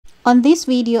On this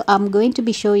video, I'm going to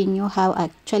be showing you how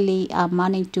actually I'm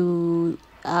managing to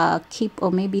keep,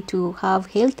 or maybe to have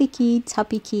healthy kids,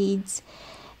 happy kids.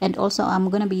 And also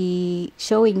I'm going to be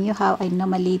showing you how I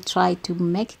normally try to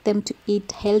make them to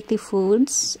eat healthy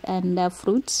foods and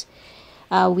fruits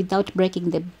without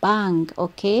breaking the bank,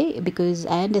 okay? Because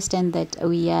I understand that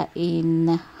we are in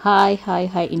high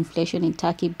inflation in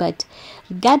Turkey, but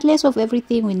regardless of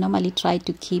everything, we normally try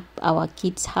to keep our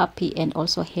kids happy and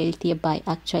also healthier by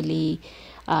actually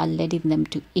letting them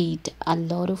to eat a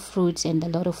lot of fruits and a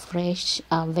lot of fresh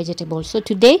vegetables. So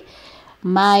today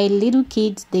my little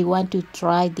kids, they want to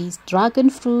try this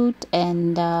dragon fruit,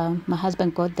 and my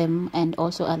husband got them, and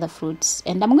also other fruits,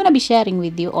 and I'm going to be sharing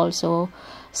with you also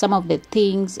some of the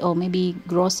things, or maybe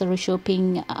grocery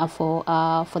shopping for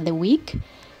the week,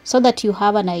 so that you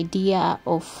have an idea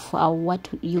of what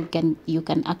you can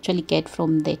actually get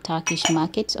from the Turkish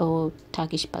markets or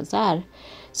Turkish bazaar.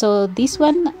 So this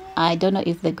one, I don't know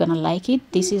if they're gonna like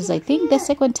it. This is, I think, the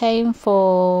second time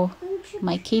for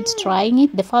my kids trying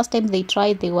it. The first time they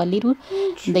tried, they were little,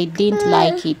 they didn't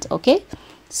like it. Okay,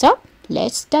 so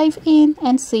let's dive in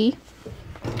and see.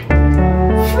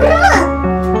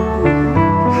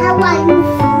 How are you?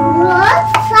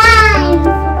 Fine.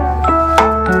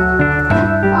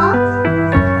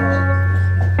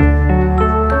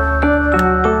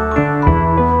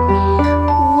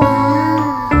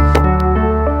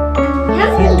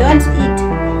 If you don't eat,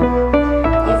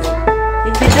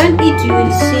 if you don't eat, you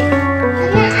will see.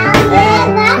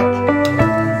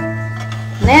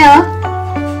 Now,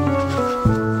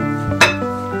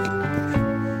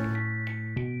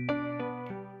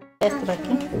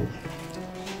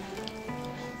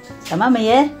 tamam mı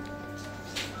ye?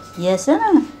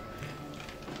 Yesene.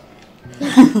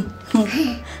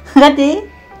 Hadi.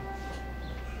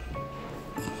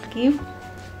 Give.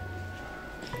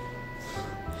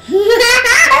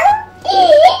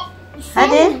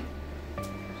 Hadi.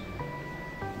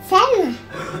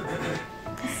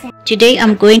 Today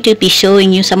I'm going to be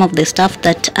showing you some of the stuff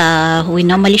that we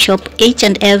normally shop each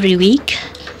and every week.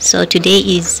 So today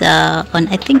is on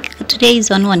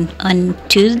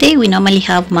Tuesday. We normally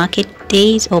have market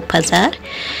days or bazaar.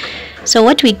 So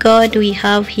what we got, we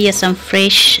have here some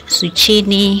fresh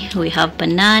zucchini, we have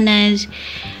bananas,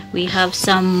 we have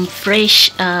some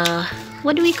fresh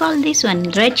what do we call this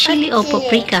one, red chili or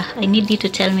paprika? I need you to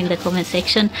tell me in the comment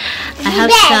section. I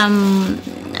have some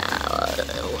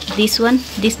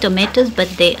these tomatoes, but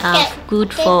they are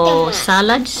good for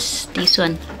salads. These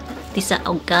are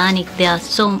organic, they are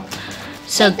so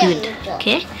good.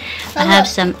 Okay, I have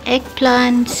some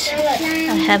eggplants,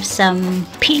 I have some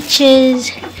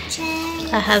peaches,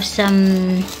 I have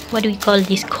some, what do we call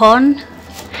this, corn,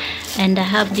 and I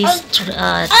have this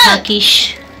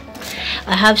Turkish,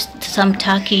 I have some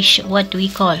Turkish, what do we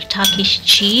call, Turkish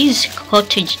cheese,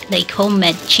 cottage, like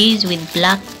homemade cheese with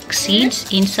black seeds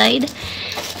inside.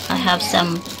 I have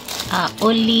some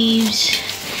olives,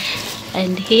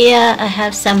 and here I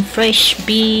have some fresh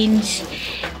beans.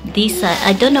 These are,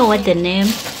 I don't know what the name,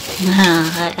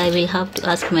 I will have to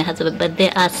ask my husband, but they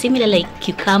are similar like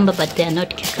cucumber, but they are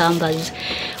not cucumbers.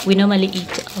 We normally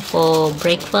eat for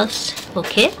breakfast.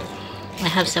 Okay, I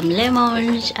have some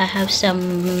lemons, I have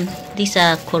some, these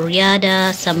are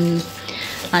coriander, some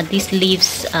these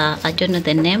leaves, I don't know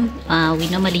the name. We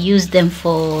normally use them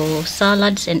for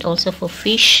salads and also for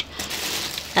fish.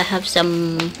 I have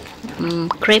some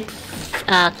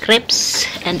crepes,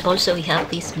 and also we have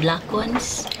these black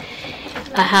ones.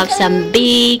 I have some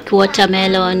big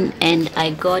watermelon, and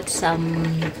I got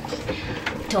some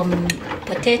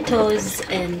potatoes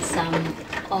and some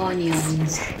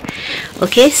onions.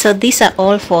 Okay, so these are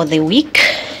all for the week,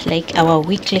 like our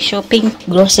weekly shopping,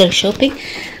 grocery shopping.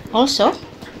 Also,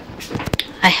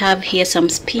 I have here some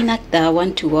spinach that I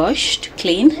want to wash, to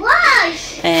clean,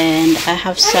 and I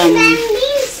have some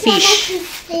fish.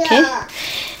 Okay,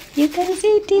 you can see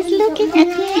it is looking at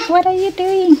me. What are you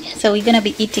doing? So we're gonna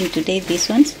be eating today these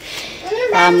ones.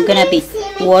 I'm gonna be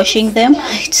washing them.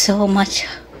 It's so much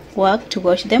work to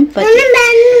wash them, but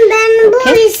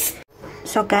okay.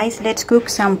 So guys, let's cook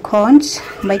some corns.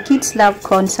 My kids love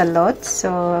corns a lot,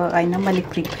 so I normally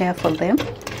prepare for them.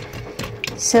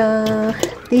 So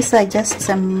these are just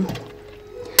some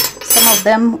of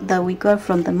them that we got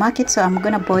from the market. So I'm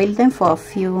gonna boil them for a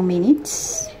few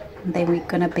minutes. Then I'm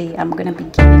gonna be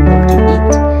giving them to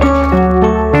eat.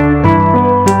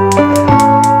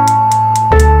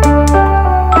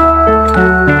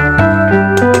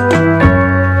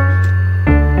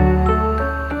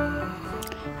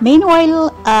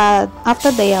 Meanwhile,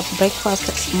 after they have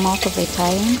breakfast, most of the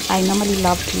time I normally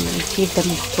love to feed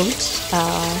them fruits.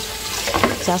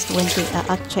 just when they are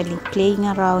actually playing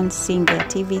around, seeing their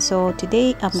TV. So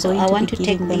today I'm going to be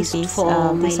giving them these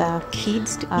for these my are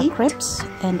kids to eat. crepes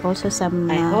and also some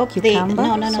I hope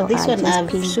cucumber. no, this one are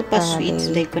peeled, super sweet,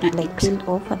 so they're gonna like eat. peeled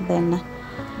off, and then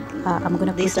I'm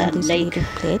gonna put on these like little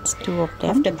plates, 2 of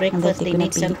them, after and breakfast then they they're gonna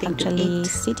need be something to actually eat.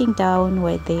 sitting down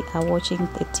where they are watching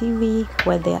the TV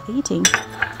while they are eating.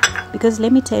 Because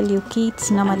let me tell you, kids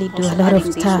normally do a lot of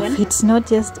stuff. It's not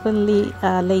just only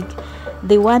like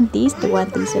they want this, and they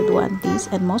want this,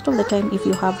 and most of the time if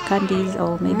you have candies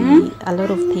or maybe a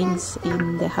lot of things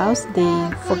in the house,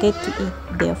 they forget to eat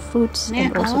their fruits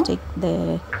and also take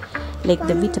the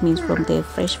vitamins from the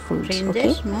fresh fruits.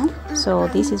 Okay, so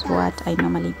this is what I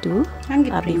normally do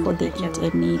before they eat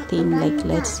anything, like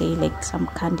let's say like some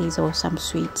candies or some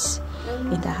sweets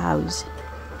in the house.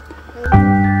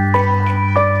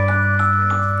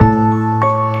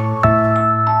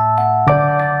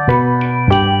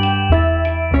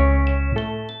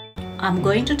 I'm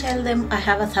going to tell them I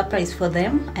have a surprise for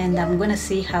them, and I'm gonna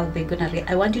see how they're gonna react.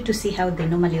 I want you to see how they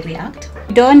normally react.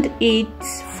 Don't eat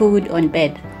food on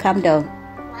bed. Calm down.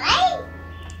 Why?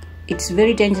 It's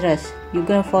very dangerous. You're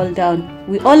gonna fall down.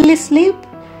 We only sleep.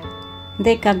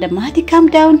 They calm down. Mahdi, calm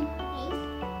down.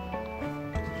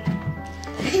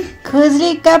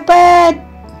 Kuzri kapat.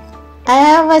 I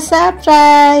have a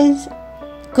surprise.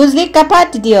 Kuzri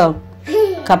kapat dio.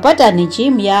 Kapat ani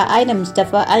Jim ya, aina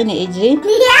Mustafa, aina Idris.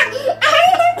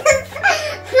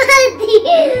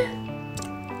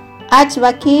 Ach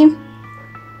Wakim.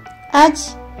 Ach.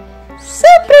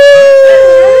 Surprise!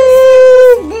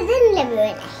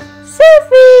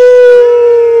 Surprise!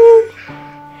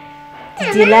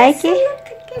 Did you like it?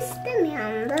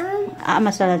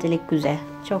 Ama sana delik güzel.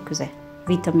 Çok güzel.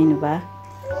 Vitamin var.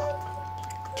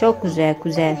 Çok güzel,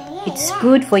 güzel. It's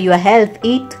good for your health.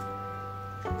 Eat.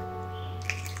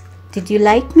 Did you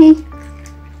like me?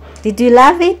 Did you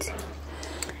love it?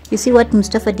 You see what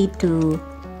Mustafa did to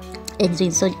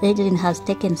Adrian. So Adrian has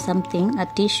taken something, a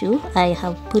tissue. I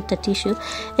have put a tissue.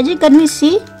 Adrian, can we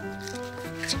see?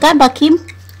 Bakim,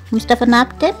 Mustafa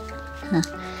napkin.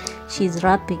 She's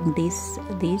wrapping this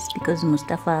because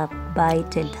Mustafa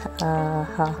bited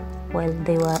her while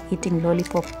they were eating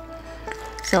lollipop.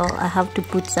 So I have to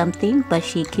put something, but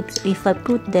she keeps. If I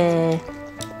put the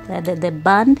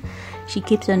band, she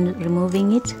keeps on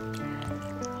removing it.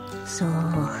 So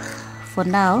for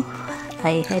now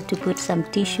I had to put some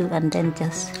tissue and then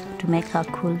just to make her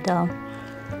cool down.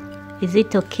 Is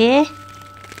it okay?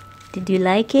 Did you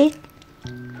like it?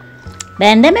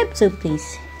 Bend them up, so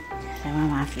please.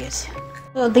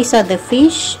 So these are the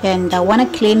fish, and I want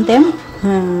to clean them.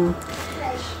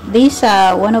 These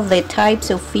are one of the types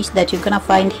of fish that you're gonna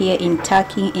find here in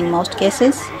Turkey in most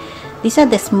cases. These are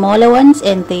the smaller ones,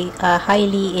 and they are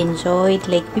highly enjoyed,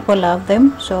 like people love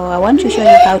them. So I want to show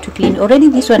you how to clean. Already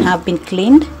this one have been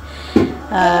cleaned,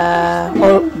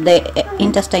 or the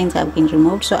intestines have been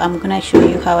removed. So I'm gonna show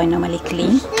you how I normally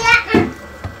clean.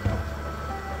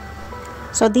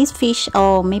 So these fish,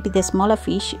 or maybe the smaller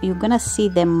fish, you're gonna see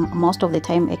them most of the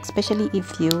time, especially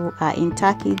if you are in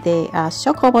Turkey. They are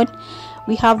so common.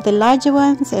 We have the larger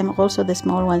ones and also the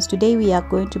small ones. Today we are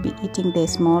going to be eating the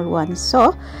small ones.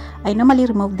 So I normally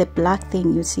remove the black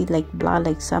thing, you see, like blood,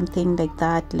 like something like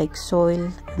that, like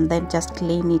soil, and then just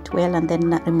clean it well and then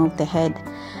remove the head.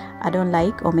 I don't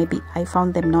like, or maybe I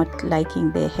found them not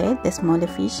liking the head. The smaller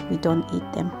fish, we don't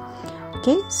eat them.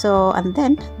 Okay, so and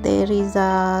then there is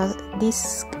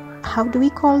this, how do we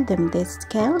call them, the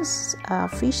scales,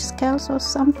 fish scales or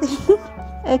something.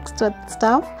 Extra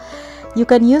stuff. You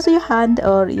can use your hand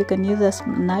or you can use a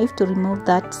knife to remove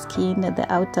that skin, the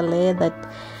outer layer that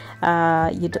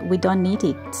we don't need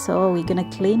it. So we're gonna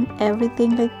clean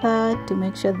everything like that to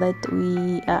make sure that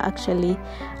we are actually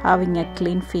having a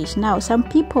clean fish. Now some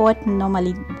people, what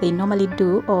they normally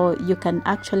do, or you can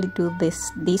actually do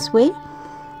this way,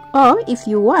 or if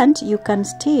you want, you can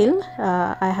still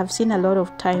I have seen a lot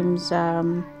of times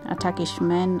Turkish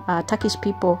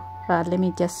people,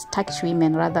 Turkish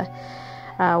women rather,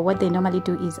 what they normally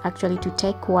do is actually to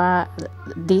take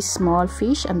this small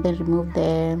fish and then remove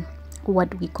the,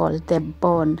 what we call the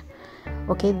bone.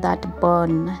 Okay, that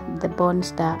bone, the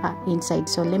bones that are inside.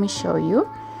 So let me show you.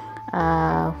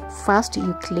 First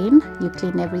you clean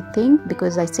everything,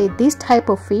 because I say this type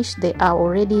of fish, they are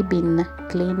already been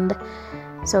cleaned.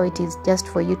 So it is just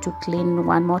for you to clean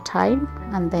one more time,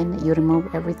 and then you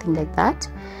remove everything like that,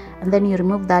 and then you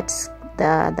remove that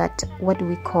what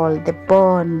we call the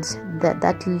bones,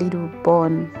 that little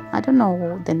bone. I don't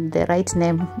know the right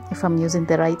name, if I'm using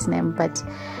the right name, but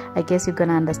I guess you're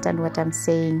gonna understand what I'm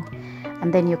saying.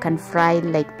 And then you can fry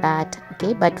like that.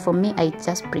 Okay, but for me, I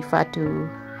just prefer to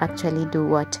actually do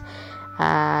what,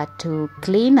 to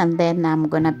clean, and then I'm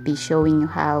gonna be showing you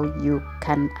how you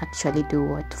can actually do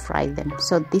what, fry them.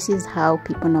 So this is how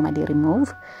people normally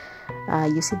remove.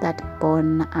 You see that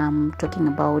bone I'm talking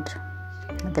about,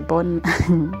 the bone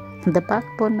the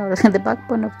backbone, or the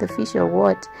backbone of the fish, or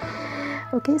what.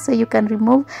 Okay, so you can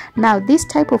remove. Now this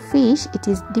type of fish, it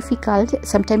is difficult,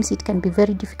 sometimes it can be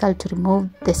very difficult to remove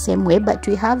the same way, but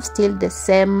we have still the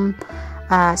same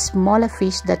smaller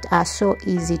fish that are so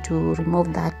easy to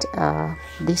remove, that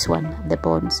this one, the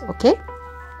bones. Okay,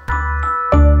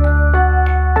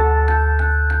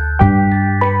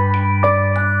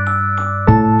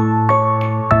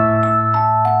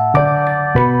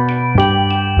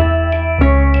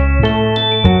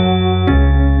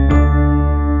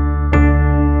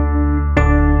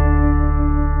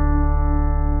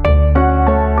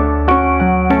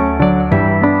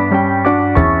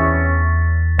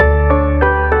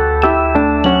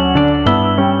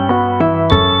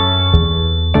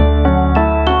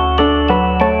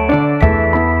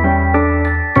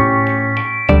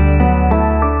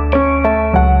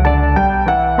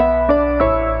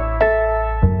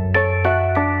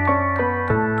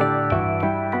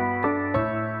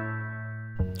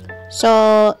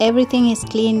 so everything is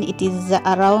clean. It is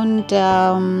around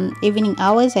evening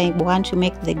hours. I want to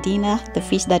make the dinner, the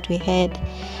fish that we had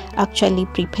actually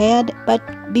prepared, but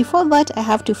before that I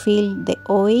have to fill the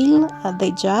oil,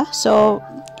 the jar. So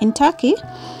in Turkey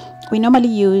we normally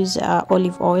use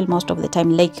olive oil most of the time,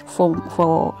 like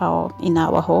in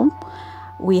our home.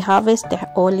 We harvest the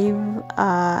olive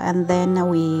and then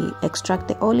we extract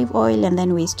the olive oil, and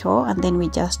then we store, and then we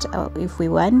just if we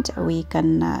want, we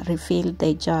can refill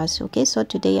the jars. Okay, so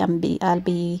today I'll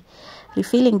be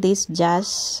refilling these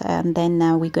jars, and then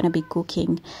we're gonna be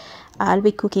cooking. I'll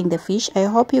be cooking the fish. I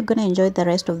hope you're gonna enjoy the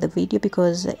rest of the video,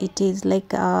 because it is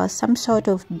like some sort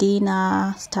of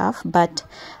dinner stuff, but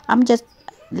I'm just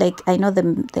like, I know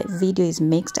the video is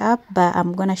mixed up, but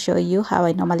I'm gonna show you how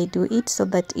I normally do it, so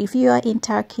that if you are in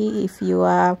Turkey, if you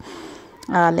are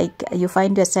like you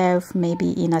find yourself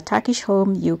maybe in a Turkish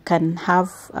home, you can have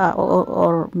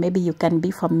or maybe you can be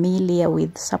familiar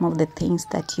with some of the things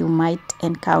that you might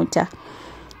encounter.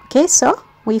 Okay, so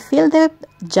we fill the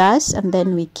jars, and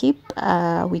then we keep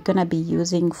we're gonna be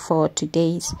using for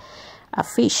today's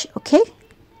fish. Okay,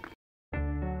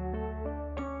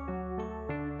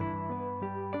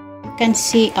 you can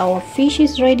see our fish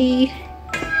is ready.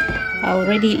 I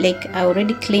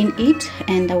already cleaned it,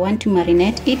 and I want to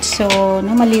marinate it. So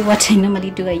normally what I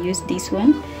normally do, I use this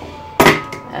one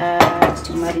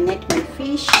to marinate my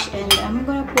fish, and I'm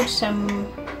gonna put some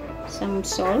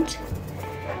salt.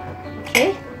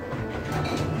 Okay,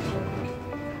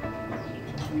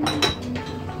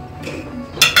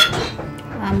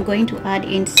 I'm going to add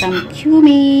in some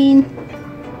cumin,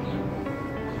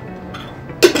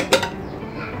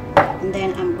 and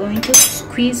then I'm going to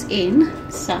squeeze in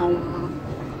some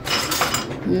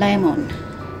lemon.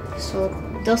 So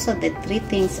those are the three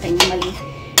things I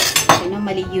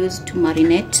normally use to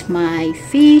marinate my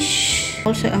fish.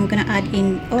 Also, I'm gonna add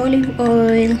in olive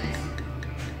oil.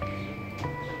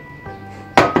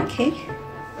 Okay,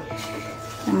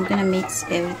 I'm gonna mix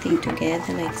everything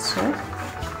together like so.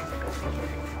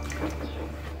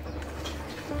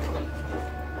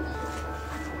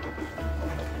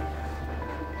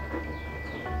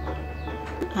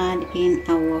 Add in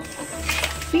our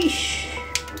fish,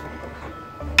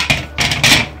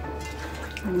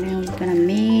 and then we're gonna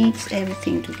mix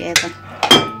everything together.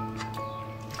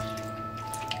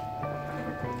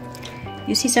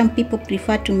 You see, some people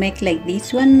prefer to make like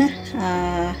this one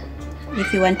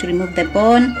if you want to remove the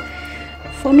bone.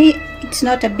 For me, it's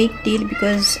not a big deal,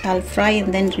 because I'll fry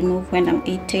and then remove when I'm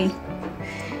eating.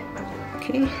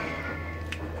 Okay,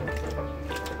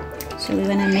 so we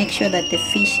want to make sure that the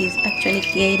fish is actually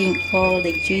getting all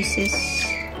the juices.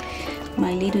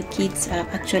 My little kids are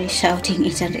actually shouting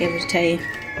each and every time,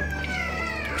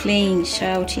 playing,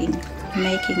 shouting,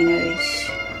 making noise.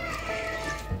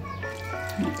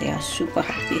 They are super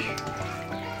happy.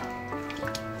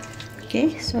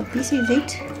 Okay, so this is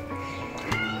it,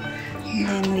 and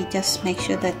then we just make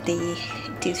sure that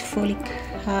it is fully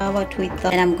covered with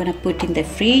and I'm gonna put in the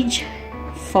fridge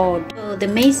for. So the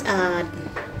maize are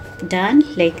done,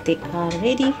 like they are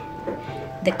ready,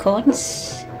 the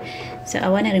corns. So I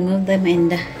want to remove them,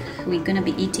 and we're gonna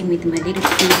be eating with my little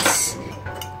kids.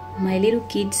 My little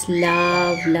kids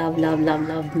love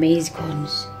maize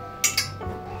corns.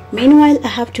 Meanwhile, I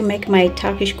have to make my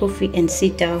Turkish coffee and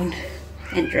sit down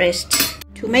and rest.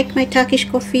 To make my Turkish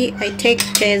coffee, I take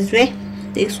Cezve,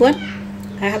 this one.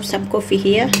 I have some coffee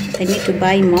here. I need to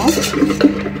buy more.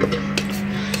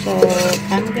 So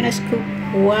I'm gonna scoop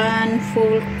one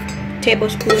full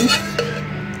tablespoon,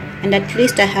 and at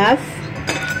least I have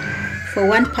for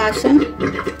one person.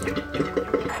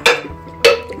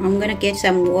 I'm gonna get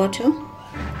some water.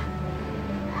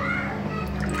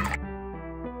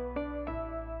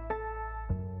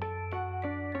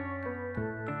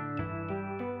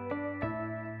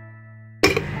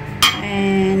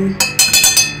 And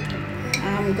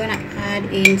I'm gonna add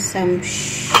in some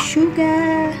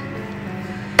sugar.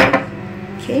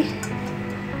 Okay,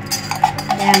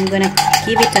 then I'm gonna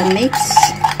give it a mix.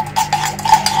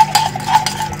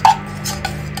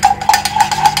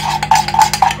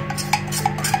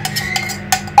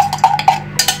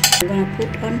 I'm gonna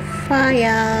put on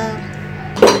fire.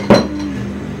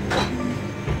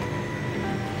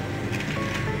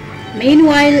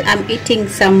 Meanwhile, I'm eating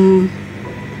some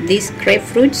these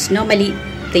grapefruits.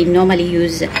 They normally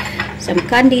use some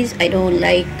candies. I don't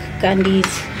like candies.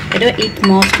 I don't eat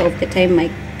most of the time.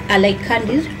 I like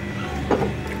candies.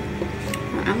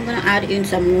 I'm gonna add in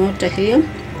some water here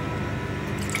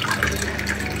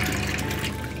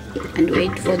and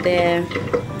wait for the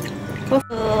coffee.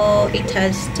 Oh, it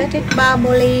has started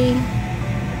bubbling.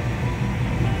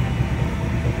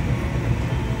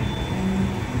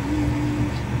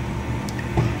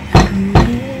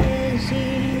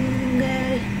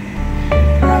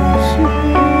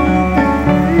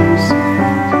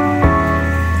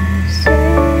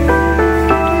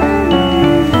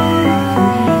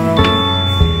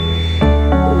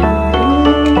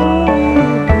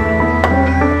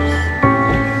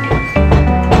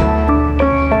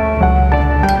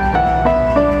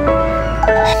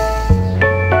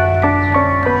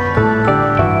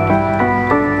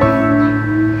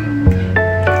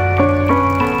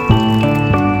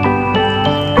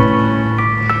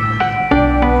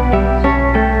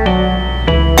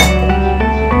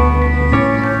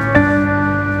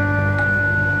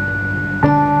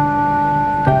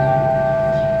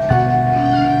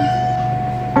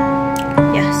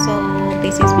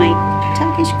 This is my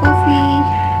Turkish coffee,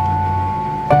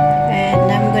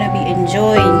 and I'm gonna be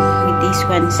enjoying with these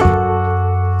ones.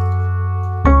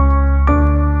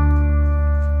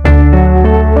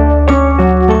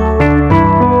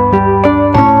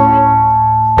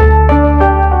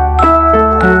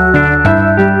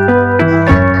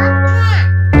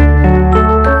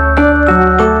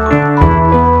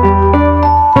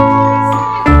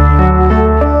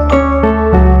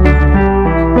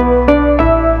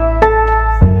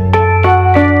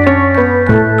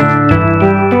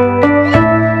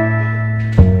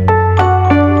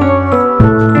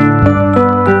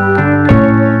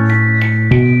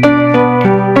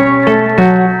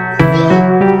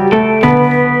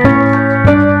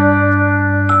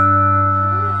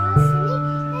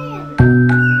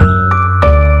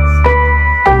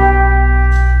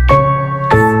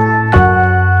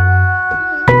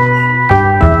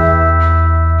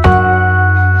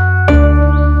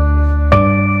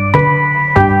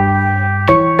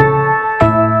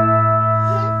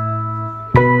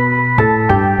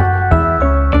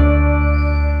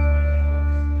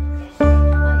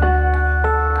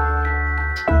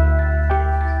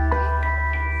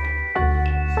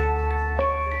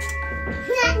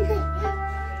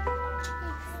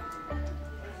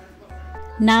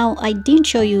 Now I didn't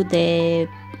show you the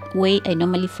way I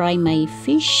normally fry my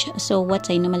fish. So what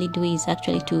I normally do is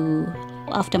actually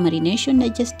after marination, I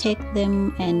just take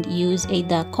them and use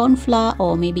either corn flour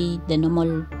or maybe the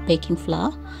normal baking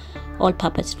flour,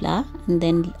 all-purpose flour, and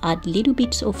then add little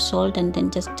bits of salt, and then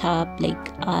just add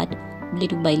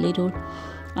little by little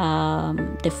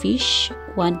the fish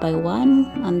one by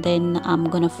one, and then I'm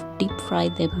gonna deep fry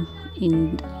them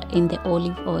in the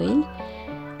olive oil.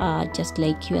 Just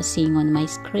like you are seeing on my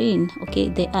screen. Okay,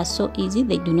 they are so easy.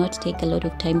 They do not take a lot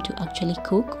of time to actually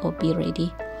cook or be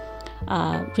ready.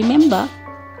 Remember,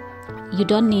 you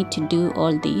don't need to do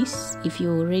all this. If you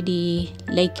already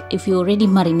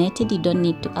marinated, you don't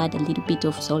need to add a little bit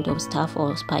of salt or stuff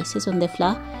or spices on the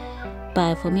flour.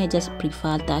 But for me, I just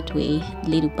prefer that way,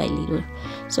 little by little.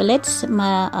 So let's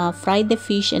fry the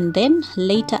fish, and then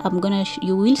later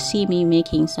you will see me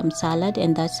making some salad,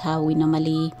 and that's how we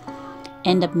normally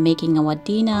end up making our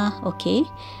dinner. Okay,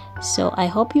 so I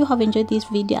hope you have enjoyed this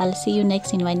video. I'll see you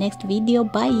in my next video.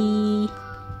 Bye.